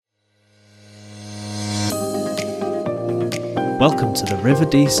Welcome to the River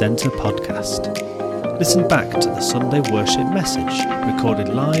Dee Centre podcast. Listen back to the Sunday worship message recorded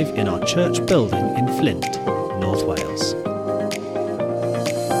live in our church building in Flint, North Wales.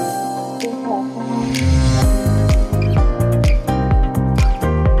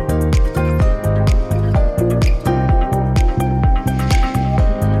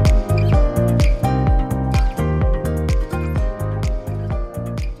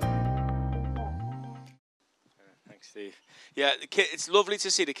 Yeah, it's lovely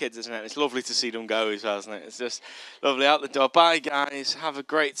to see the kids, isn't it? It's lovely to see them go as well, isn't it? It's just lovely out the door. Bye, guys. Have a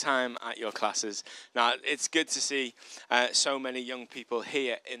great time at your classes. Now, it's good to see so many young people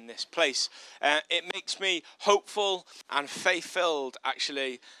here in this place. It makes me hopeful and faith-filled,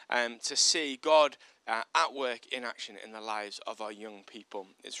 actually, to see God at work in action in the lives of our young people.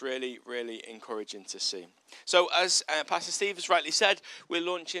 It's really, really encouraging to see. So as Pastor Steve has rightly said, we're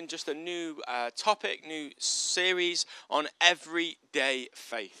launching just a new topic, new series on everyday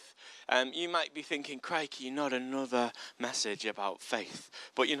faith. You might be thinking, crikey, not another message about faith.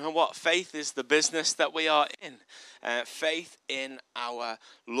 But you know what? Faith is the business that we are in. Faith in our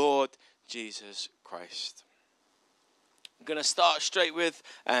Lord Jesus Christ. I'm going to start straight with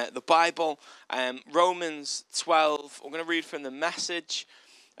the Bible, Romans 12. I'm going to read from the Message,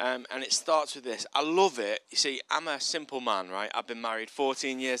 and it starts with this. I love it. You see, I'm a simple man, right? I've been married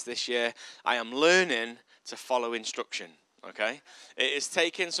 14 years this year. I am learning to follow instruction, okay? It is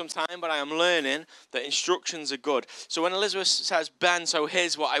taking some time, but I am learning that instructions are good. So when Elizabeth says, Ben, so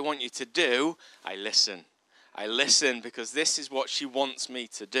here's what I want you to do, I listen. I listen because this is what she wants me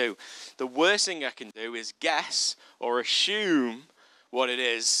to do. The worst thing I can do is guess or assume what it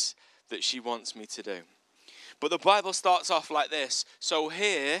is that she wants me to do. But the Bible starts off like this. So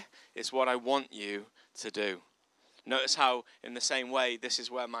here is what I want you to do. Notice how in the same way, this is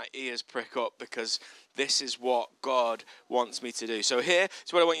where my ears prick up because this is what God wants me to do. So here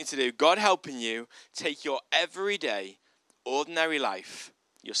is what I want you to do. God helping you take your everyday, ordinary life.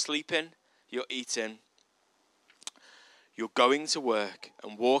 You're sleeping, you're eating, you're going to work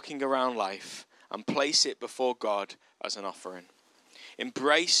and walking around life and place it before God as an offering.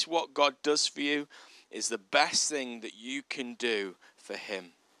 Embrace what God does for you is the best thing that you can do for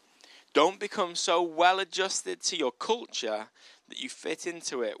him. Don't become so well adjusted to your culture that you fit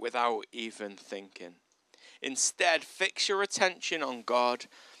into it without even thinking. Instead, fix your attention on God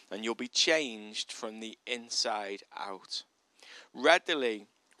and you'll be changed from the inside out. Readily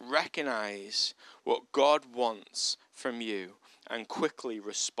recognize what God wants from you and quickly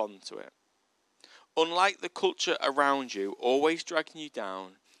respond to it. Unlike the culture around you, always dragging you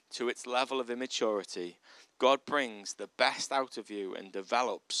down to its level of immaturity, God brings the best out of you and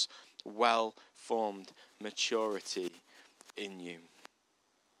develops well-formed maturity in you.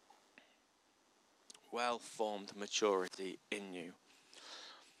 Well-formed maturity in you.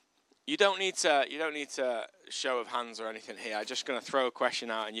 You don't need to show of hands or anything here. I'm just going to throw a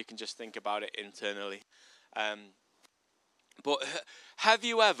question out and you can just think about it internally. But have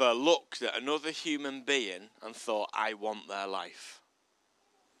you ever looked at another human being and thought, I want their life?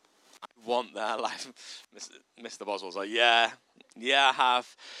 I want their life. Mr. Boswell's like, yeah, I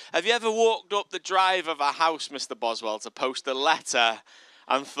have. Have you ever walked up the drive of a house, Mr. Boswell, to post a letter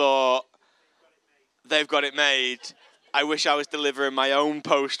and thought, they've got it made. I wish I was delivering my own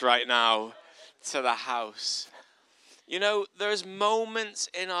post right now to the house. You know, there's moments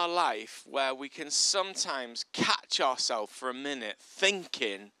in our life where we can sometimes catch ourselves for a minute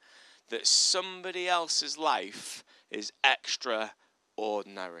thinking that somebody else's life is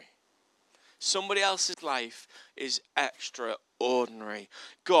extraordinary. Somebody else's life is extraordinary.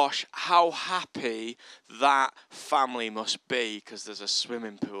 Gosh, how happy that family must be because there's a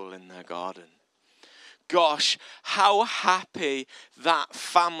swimming pool in their garden. Gosh, how happy that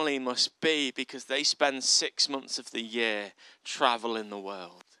family must be because they spend 6 months of the year traveling the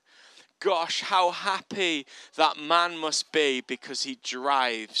world. Gosh, how happy that man must be because he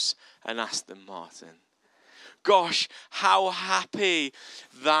drives an Aston Martin. Gosh, how happy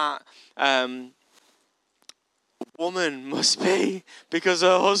that woman must be because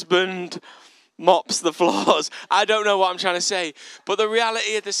her husband mops the floors. I don't know what I'm trying to say. But the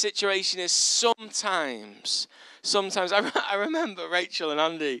reality of the situation is sometimes I remember Rachel and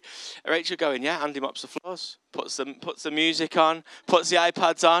Andy. Rachel going, yeah, Andy mops the floors, puts the music on, puts the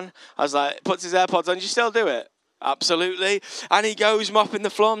iPads on. I was like, puts his AirPods on. You still do it? Absolutely. And he goes mopping the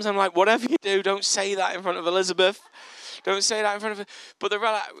floors. I'm like, whatever you do, don't say that in front of Elizabeth. Don't say that in front of her. But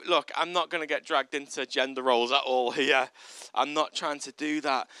look, I'm not going to get dragged into gender roles at all here. I'm not trying to do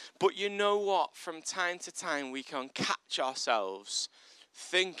that. But you know what? From time to time, we can catch ourselves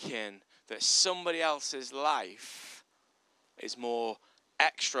thinking that somebody else's life is more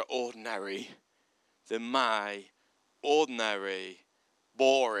extraordinary than my ordinary,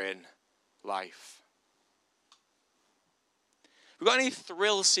 boring life. We got any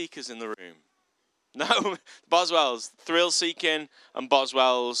thrill seekers in the room? No, Boswell's thrill seeking and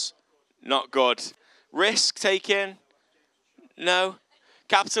Boswell's not good. Risk taking? No.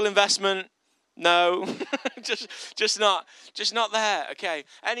 Capital investment? No. just not there. Okay.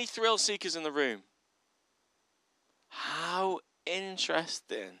 Any thrill seekers in the room? How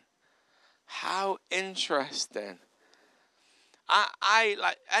interesting. How interesting. I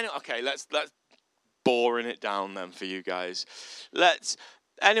like, okay, let's boring it down then for you guys.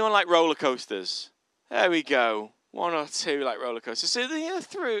 Anyone like roller coasters? There we go. One or two like roller coasters. So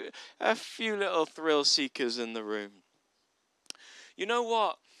through a few little thrill seekers in the room. You know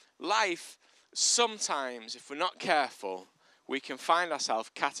what? Life, sometimes, if we're not careful, we can find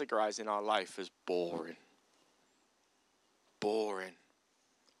ourselves categorizing our life as boring. Boring.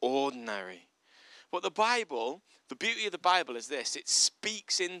 Ordinary. But the Bible, the beauty of the Bible is this. It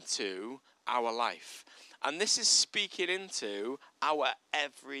speaks into our life. And this is speaking into our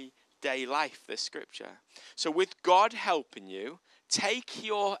everyday life, this scripture. So with God helping you, take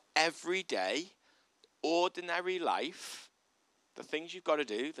your everyday, ordinary life, the things you've got to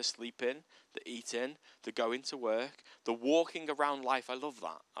do, the sleeping, the eating, the going to work, the walking around life. I love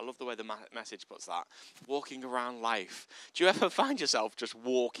that. I love the way the message puts that. Walking around life. Do you ever find yourself just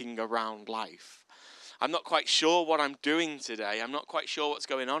walking around life? I'm not quite sure what I'm doing today. I'm not quite sure what's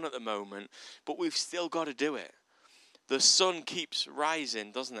going on at the moment, but we've still got to do it. The sun keeps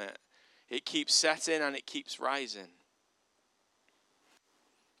rising, doesn't it? It keeps setting and it keeps rising.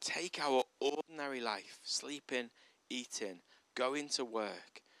 Take our ordinary life, sleeping, eating, going to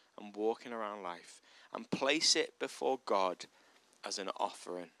work and walking around life and place it before God as an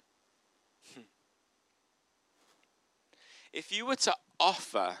offering. If you were to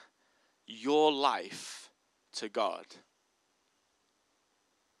offer your life to God,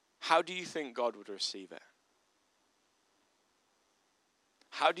 how do you think God would receive it?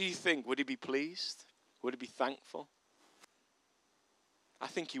 How do you think? Would he be pleased? Would he be thankful? I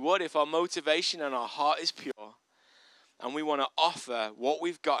think he would if our motivation and our heart is pure and we want to offer what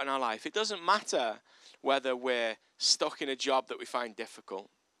we've got in our life. It doesn't matter whether we're stuck in a job that we find difficult.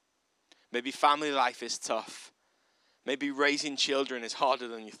 Maybe family life is tough. Maybe raising children is harder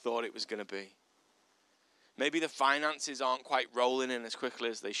than you thought it was going to be. Maybe the finances aren't quite rolling in as quickly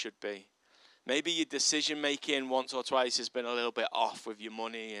as they should be. Maybe your decision making once or twice has been a little bit off with your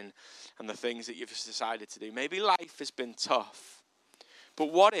money and the things that you've decided to do. Maybe life has been tough.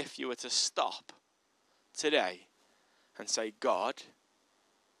 But what if you were to stop today and say, God,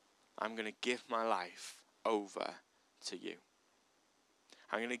 I'm going to give my life over to you.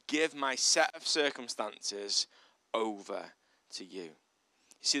 I'm going to give my set of circumstances over to you. You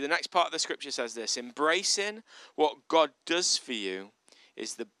see, the next part of the scripture says this: embracing what God does for you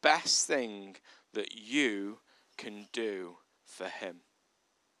is the best thing that you can do for him.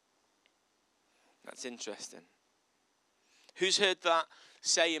 That's interesting. Who's heard that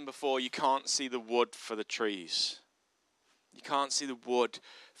saying before, you can't see the wood for the trees? You can't see the wood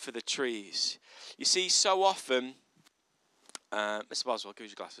for the trees. You see, so often, Mr. Boswell, give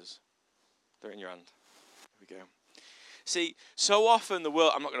us your glasses. They're in your hand. There we go. See, so often the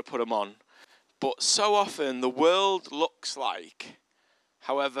world, I'm not going to put them on, but so often the world looks like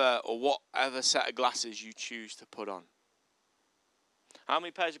however or whatever set of glasses you choose to put on. How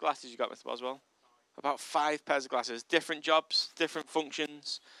many pairs of glasses you got, Mr. Boswell? About 5 pairs of glasses. Different jobs, different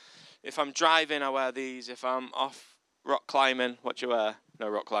functions. If I'm driving, I wear these. If I'm off rock climbing, what do you wear? No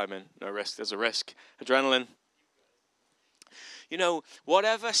rock climbing, no risk. There's a risk. Adrenaline. You know,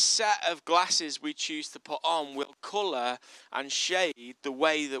 whatever set of glasses we choose to put on will colour and shade the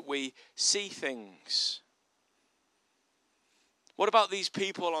way that we see things. What about these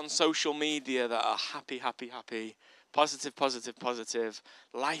people on social media that are happy, happy, happy, positive, positive, positive?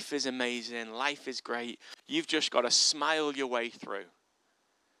 Life is amazing. Life is great. You've just got to smile your way through.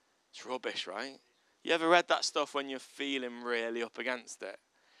 It's rubbish, right? You ever read that stuff when you're feeling really up against it?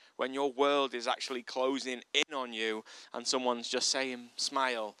 When your world is actually closing in on you and someone's just saying,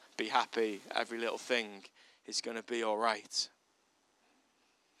 smile, be happy, every little thing is going to be all right.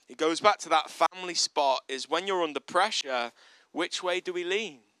 It goes back to that family spot, is when you're under pressure, which way do we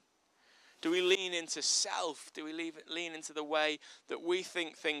lean? Do we lean into self? Do we lean into the way that we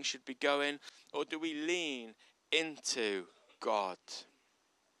think things should be going? Or do we lean into God?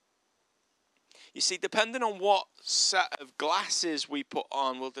 You see, depending on what set of glasses we put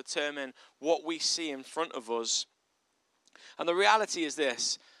on will determine what we see in front of us. And the reality is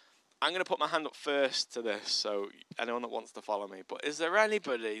this: I'm going to put my hand up first to this, so anyone that wants to follow me. But is there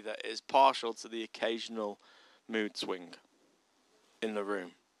anybody that is partial to the occasional mood swing in the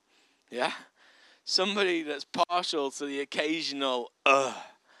room? Yeah? Somebody that's partial to the occasional,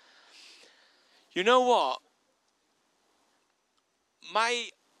 You know what?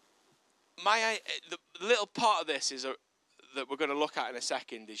 The little part of this is that we're going to look at in a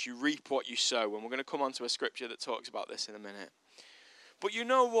second is you reap what you sow. And we're going to come on to a scripture that talks about this in a minute. But you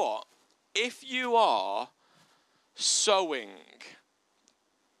know what? If you are sowing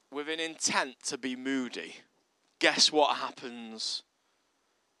with an intent to be moody, guess what happens?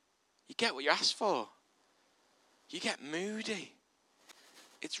 You get what you asked for. You get moody.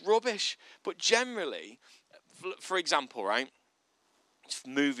 It's rubbish. But generally, for example, right? It's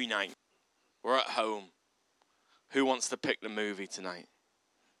movie night. We're at home. Who wants to pick the movie tonight?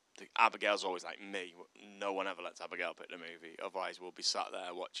 Abigail's always like, me. No one ever lets Abigail pick the movie. Otherwise, we'll be sat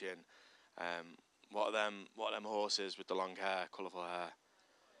there watching. What are them horses with the long hair, colourful hair?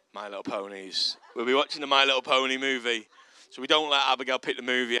 My Little Ponies. We'll be watching the My Little Pony movie. So we don't let Abigail pick the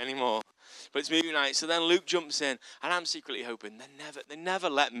movie anymore. But it's movie night. So then Luke jumps in, and I'm secretly hoping they never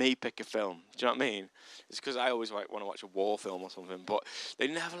let me pick a film. Do you know what I mean? It's because I always want to watch a war film or something. But they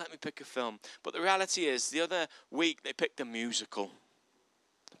never let me pick a film. But the reality is, the other week they picked a musical.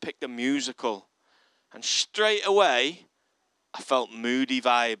 And straight away, I felt moody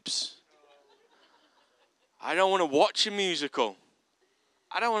vibes. I don't want to watch a musical.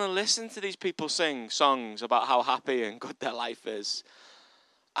 I don't want to listen to these people sing songs about how happy and good their life is.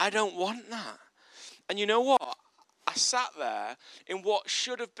 I don't want that. And you know what? I sat there in what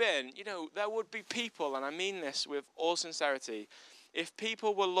should have been, there would be people, and I mean this with all sincerity, if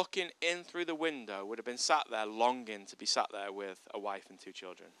people were looking in through the window, would have been sat there longing to be sat there with a wife and 2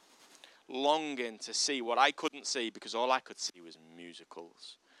 children. Longing to see what I couldn't see because all I could see was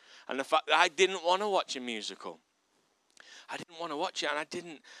musicals. And the fact that I didn't want to watch a musical. I didn't want to watch it, and I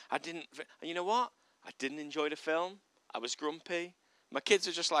didn't. And you know what? I didn't enjoy the film. I was grumpy. My kids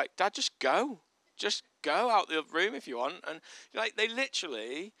are just like, Dad, just go. Just go out the room if you want. And they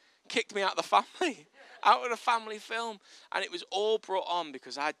literally kicked me out of the family, out of the family film. And it was all brought on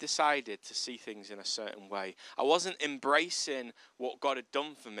because I decided to see things in a certain way. I wasn't embracing what God had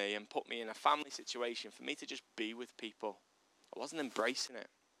done for me and put me in a family situation for me to just be with people. I wasn't embracing it.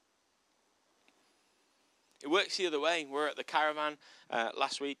 It works the other way. We're at the Caravan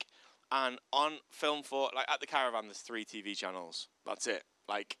last week. And on Film 4, at the Caravan, there's 3 TV channels. That's it.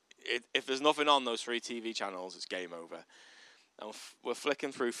 If there's nothing on those 3 TV channels, it's game over. And we're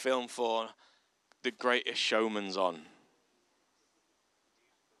flicking through Film 4. The Greatest Showman's on.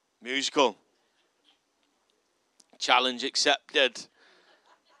 Musical. Challenge accepted.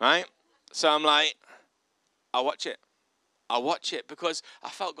 Right? So I'm like, I'll watch it. I'll watch it because I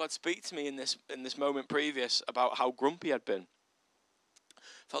felt God speak to me in this moment previous about how grumpy I'd been.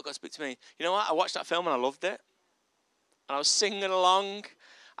 Felt God speak to me. You know what? I watched that film and I loved it. And I was singing along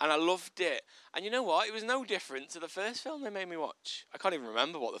and I loved it. And you know what? It was no different to the first film they made me watch. I can't even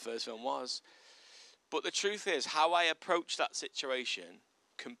remember what the first film was. But the truth is, how I approached that situation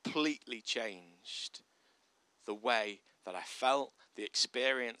completely changed the way that I felt, the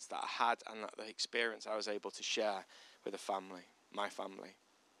experience that I had, and the experience I was able to share with my family.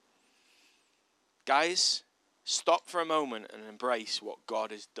 Guys, stop for a moment and embrace what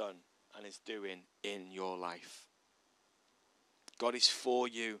God has done and is doing in your life. God is for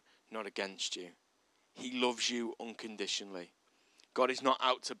you, not against you. He loves you unconditionally. God is not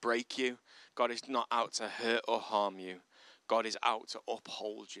out to break you. God is not out to hurt or harm you. God is out to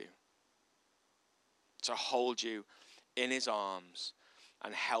uphold you. To hold you in his arms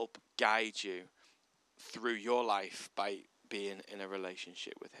and help guide you through your life by being in a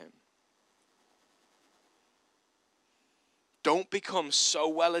relationship with him. Don't become so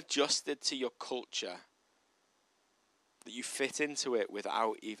well adjusted to your culture that you fit into it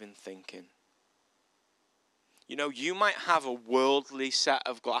without even thinking. You might have a worldly set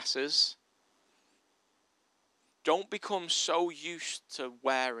of glasses. Don't become so used to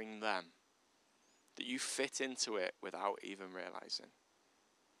wearing them that you fit into it without even realizing.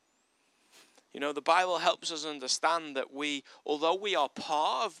 The Bible helps us understand that although we are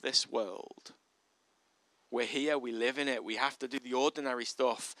part of this world, we're here, we live in it, we have to do the ordinary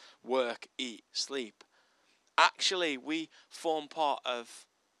stuff, work, eat, sleep. Actually, we form part of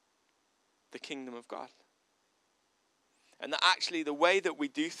the kingdom of God. And that actually the way that we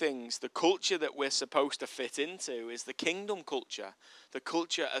do things, the culture that we're supposed to fit into is the kingdom culture, the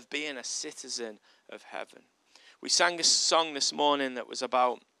culture of being a citizen of heaven. We sang a song this morning that was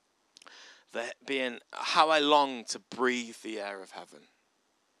about being how I long to breathe the air of heaven.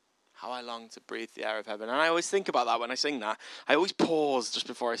 How I long to breathe the air of heaven. And I always think about that when I sing that. I always pause just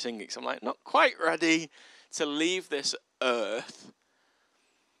before I sing it, because I'm like, not quite ready to leave this earth.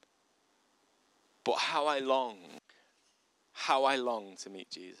 But how I long to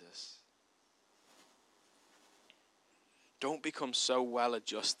meet Jesus. Don't become so well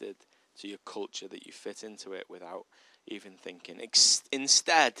adjusted to your culture that you fit into it without even thinking.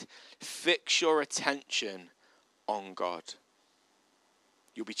 Instead, fix your attention on God.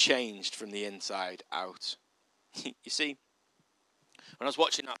 You'll be changed from the inside out. You see, when I was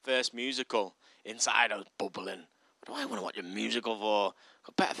watching that first musical, inside I was bubbling. What do I want to watch a musical for? I've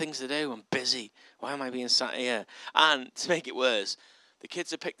got better things to do. I'm busy. Why am I being sat here? And to make it worse, the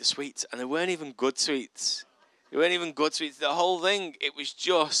kids had picked the sweets, and they weren't even good sweets. They weren't even good sweets. The whole thing, it was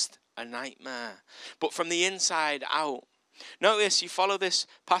just a nightmare. But from the inside out. Notice you follow this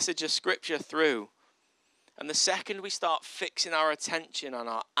passage of scripture through, and the second we start fixing our attention on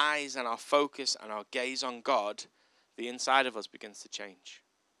our eyes and our focus and our gaze on God, the inside of us begins to change.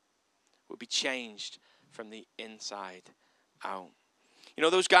 We'll be changed from the inside out. You know,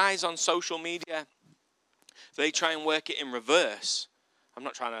 those guys on social media, they try and work it in reverse. I'm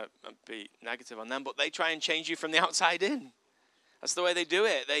not trying to be negative on them, but they try and change you from the outside in. That's the way they do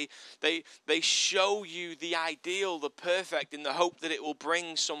it. They show you the ideal, the perfect, in the hope that it will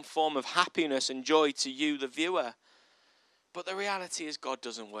bring some form of happiness and joy to you, the viewer. But the reality is God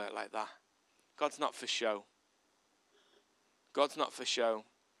doesn't work like that. God's not for show. God's not for show.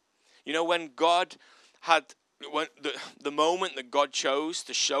 You know, when the moment that God chose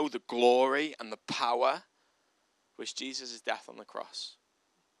to show the glory and the power was Jesus' death on the cross.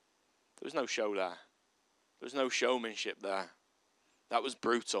 There was no show there. There was no showmanship there. That was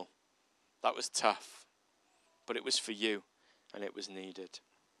brutal. That was tough. But it was for you, and it was needed.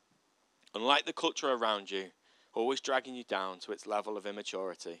 Unlike the culture around you, always dragging you down to its level of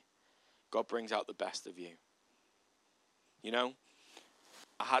immaturity, God brings out the best of you. You know,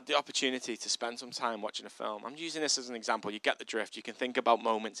 I had the opportunity to spend some time watching a film. I'm using this as an example. You get the drift. You can think about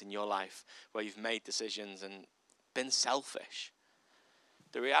moments in your life where you've made decisions and been selfish.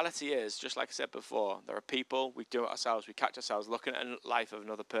 The reality is, just like I said before, there are people, we do it ourselves, we catch ourselves looking at the life of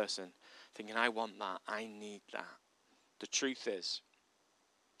another person, thinking, I want that, I need that. The truth is,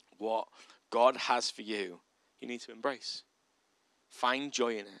 what God has for you, you need to embrace. Find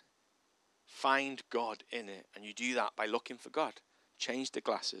joy in it. Find God in it. And you do that by looking for God. Change the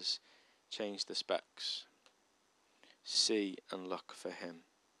glasses. Change the specs. See and look for Him.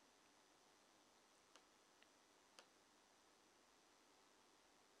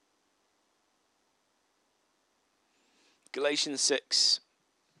 Galatians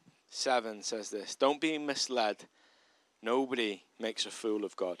 6:7 says this. Don't be misled. Nobody makes a fool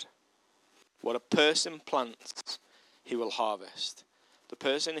of God. What a person plants, he will harvest. The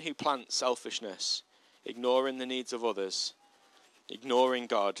person who plants selfishness, ignoring the needs of others, ignoring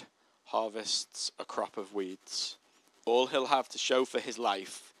God, harvests a crop of weeds. All he'll have to show for his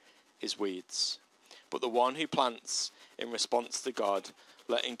life is weeds. But the one who plants in response to God,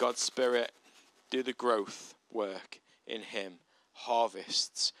 letting God's Spirit do the growth work in him,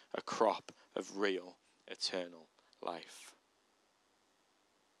 harvests a crop of real eternal life.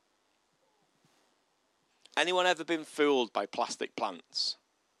 Anyone ever been fooled by plastic plants?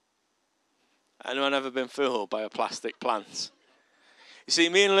 Anyone ever been fooled by a plastic plant? You see,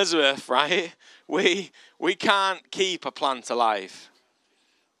 me and Elizabeth, right? We can't keep a plant alive.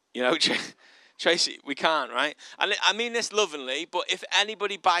 You know, Tracy, we can't, right? And I mean this lovingly, but if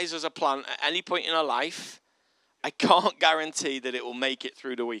anybody buys us a plant at any point in our life, I can't guarantee that it will make it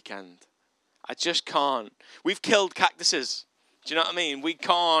through the weekend. I just can't. We've killed cactuses. Do you know what I mean? We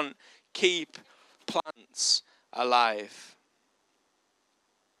can't keep plants alive.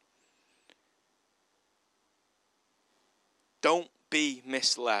 Don't be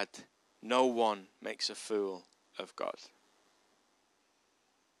misled. No one makes a fool of God.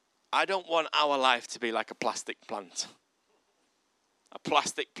 I don't want our life to be like a plastic plant. A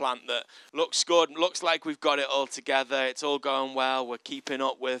plastic plant that looks good, looks like we've got it all together, it's all going well, we're keeping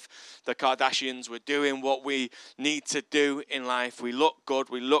up with the Kardashians, we're doing what we need to do in life, we look good,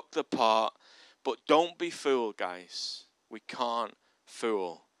 we look the part, but don't be fooled, guys. We can't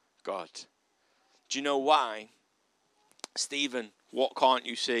fool God. Do you know why? Stephen, what can't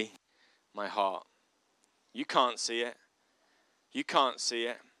you see? My heart. You can't see it. You can't see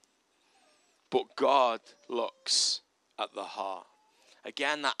it. But God looks at the heart.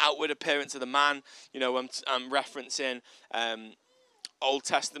 Again, that outward appearance of the man, you know, I'm referencing Old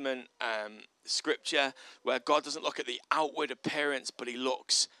Testament scripture where God doesn't look at the outward appearance, but he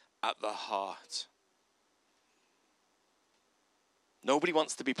looks at the heart. Nobody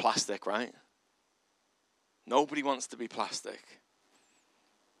wants to be plastic, right? Nobody wants to be plastic.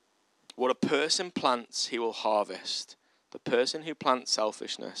 What a person plants, he will harvest. The person who plants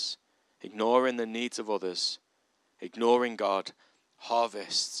selfishness, ignoring the needs of others, ignoring God,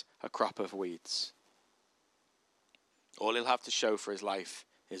 harvests a crop of weeds. All he'll have to show for his life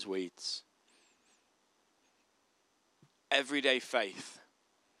is weeds. Everyday faith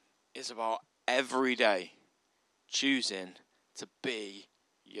is about every day choosing to be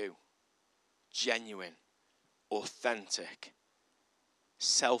you. Genuine, authentic,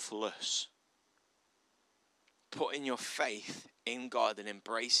 selfless. Putting your faith in God and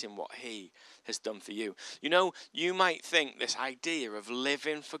embracing what he has done for you. You know, you might think this idea of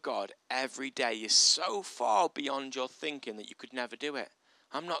living for God every day is so far beyond your thinking that you could never do it.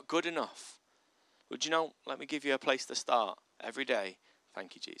 I'm not good enough. Would you know, let me give you a place to start. Every day,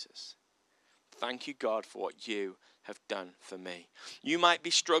 thank you, Jesus. Thank you, God, for what you have done for me. You might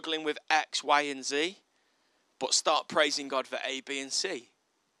be struggling with X, Y, and Z, but start praising God for A, B, and C.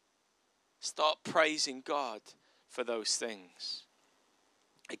 Start praising God for those things.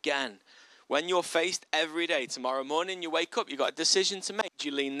 Again, when you're faced every day, tomorrow morning you wake up, you've got a decision to make. Do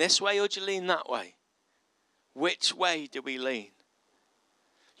you lean this way or do you lean that way? Which way do we lean?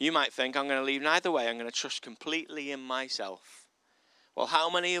 You might think, I'm going to lean neither way. I'm going to trust completely in myself. Well, how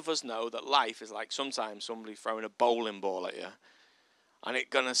many of us know that life is like sometimes somebody throwing a bowling ball at you and it's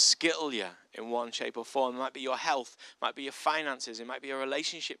going to skittle you in one shape or form? It might be your health, it might be your finances, it might be a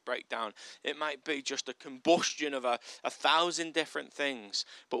relationship breakdown, it might be just a combustion of a 1,000 different things.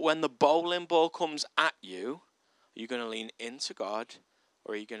 But when the bowling ball comes at you, are you going to lean into God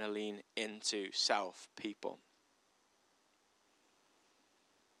or are you going to lean into self, people?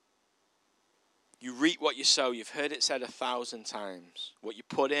 You reap what you sow. You've heard it said 1,000 times. What you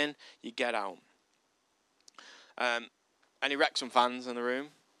put in, you get out. Any Wrexham fans in the room?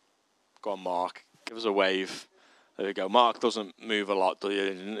 Go on, Mark. Give us a wave. There we go. Mark doesn't move a lot, do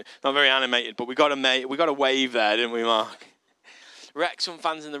you? Not very animated, but we got a wave there, didn't we, Mark? Wrexham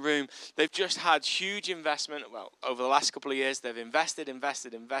fans in the room, they've just had huge investment. Well, over the last couple of years, they've invested, and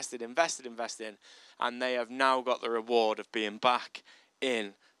they have now got the reward of being back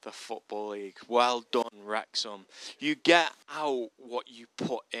in the Football League. Well done, Wrexham. You get out what you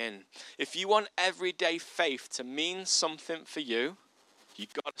put in. If you want everyday faith to mean something for you,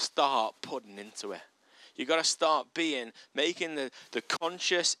 you've got to start putting into it. You've got to start making the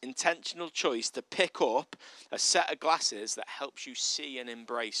conscious, intentional choice to pick up a set of glasses that helps you see and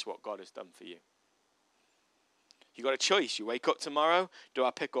embrace what God has done for you. You've got a choice. You wake up tomorrow, do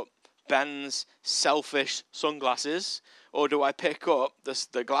I pick up Ben's selfish sunglasses, or do I pick up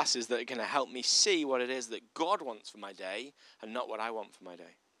the glasses that are going to help me see what it is that God wants for my day and not what I want for my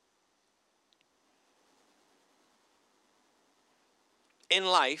day? In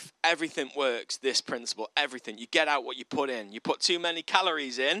life, everything works, this principle, everything. You get out what you put in. You put too many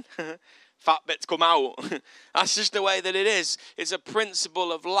calories in, fat bits come out. That's just the way that it is. It's a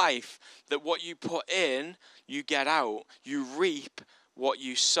principle of life that what you put in, you get out. You reap what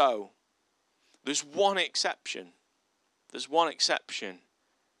you sow. There's one exception. And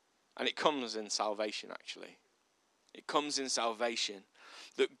it comes in salvation, actually. It comes in salvation.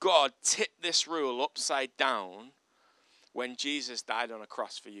 That God tipped this rule upside down when Jesus died on a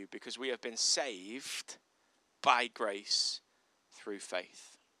cross for you, because we have been saved by grace through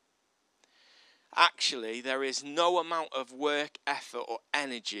faith. Actually, there is no amount of work, effort, or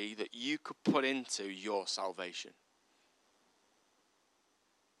energy that you could put into your salvation.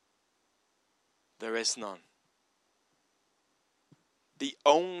 There is none. The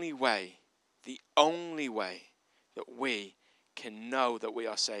only way that we can know that we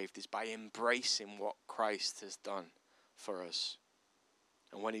are saved is by embracing what Christ has done for us.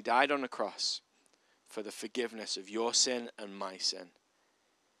 And when he died on the cross for the forgiveness of your sin and my sin,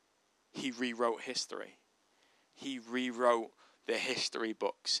 he rewrote history. He rewrote the history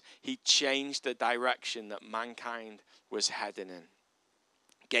books. He changed the direction that mankind was heading in.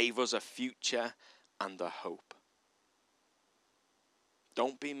 Gave us a future and a hope.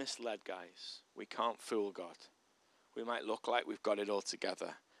 Don't be misled, guys. We can't fool God. We might look like we've got it all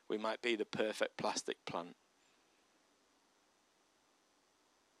together. We might be the perfect plastic plant.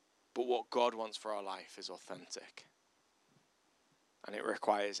 But what God wants for our life is authentic. And it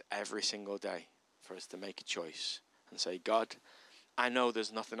requires every single day for us to make a choice and say, God, I know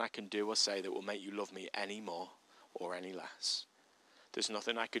there's nothing I can do or say that will make you love me any more or any less. There's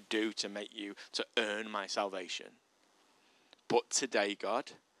nothing I could do to make you, to earn my salvation. But today,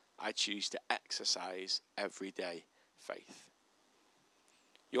 God, I choose to exercise everyday faith.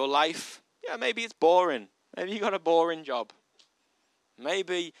 Your life, maybe it's boring. Maybe you got a boring job.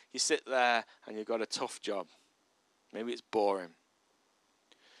 Maybe you sit there and you've got a tough job. Maybe it's boring.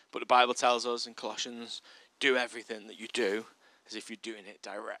 But the Bible tells us in Colossians, do everything that you do as if you're doing it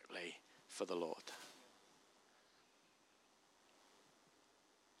directly for the Lord.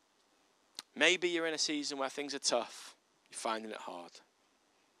 Maybe you're in a season where things are tough. You're finding it hard.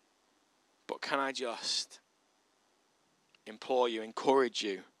 But can I just implore you, encourage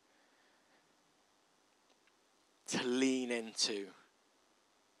you to lean into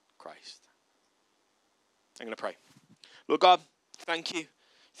Christ. I'm going to pray. Lord God, thank you.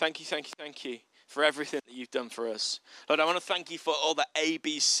 Thank you for everything that you've done for us. Lord, I want to thank you for all the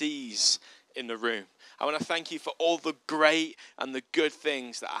ABCs in the room. I want to thank you for all the great and the good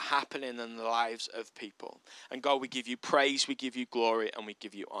things that are happening in the lives of people. And God, we give you praise, we give you glory, and we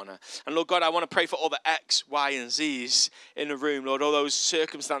give you honor. And Lord God, I want to pray for all the X, Y, and Z's in the room. Lord, all those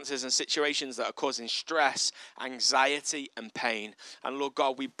circumstances and situations that are causing stress, anxiety, and pain. And Lord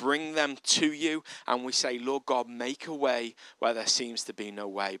God, we bring them to you and we say, Lord God, make a way where there seems to be no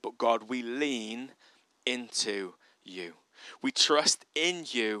way. But God, we lean into you. We trust in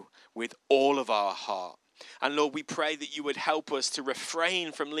you with all of our heart. And Lord, we pray that you would help us to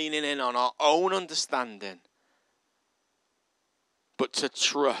refrain from leaning in on our own understanding, but to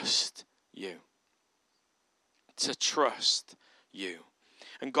trust you. To trust you.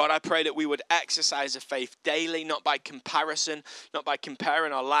 And God, I pray that we would exercise a faith daily, not by comparison, not by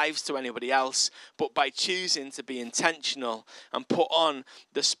comparing our lives to anybody else, but by choosing to be intentional and put on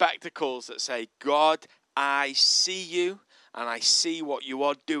the spectacles that say, God, I see you. And I see what you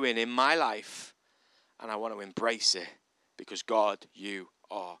are doing in my life. And I want to embrace it. Because God, you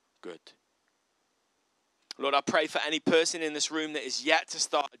are good. Lord, I pray for any person in this room that is yet to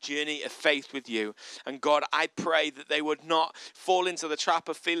start a journey of faith with you. And God, I pray that they would not fall into the trap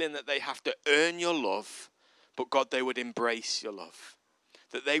of feeling that they have to earn your love. But God, they would embrace your love.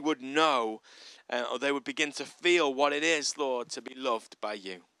 That they would know or they would begin to feel what it is, Lord, to be loved by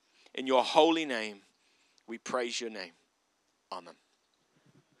you. In your holy name, we praise your name. Amen.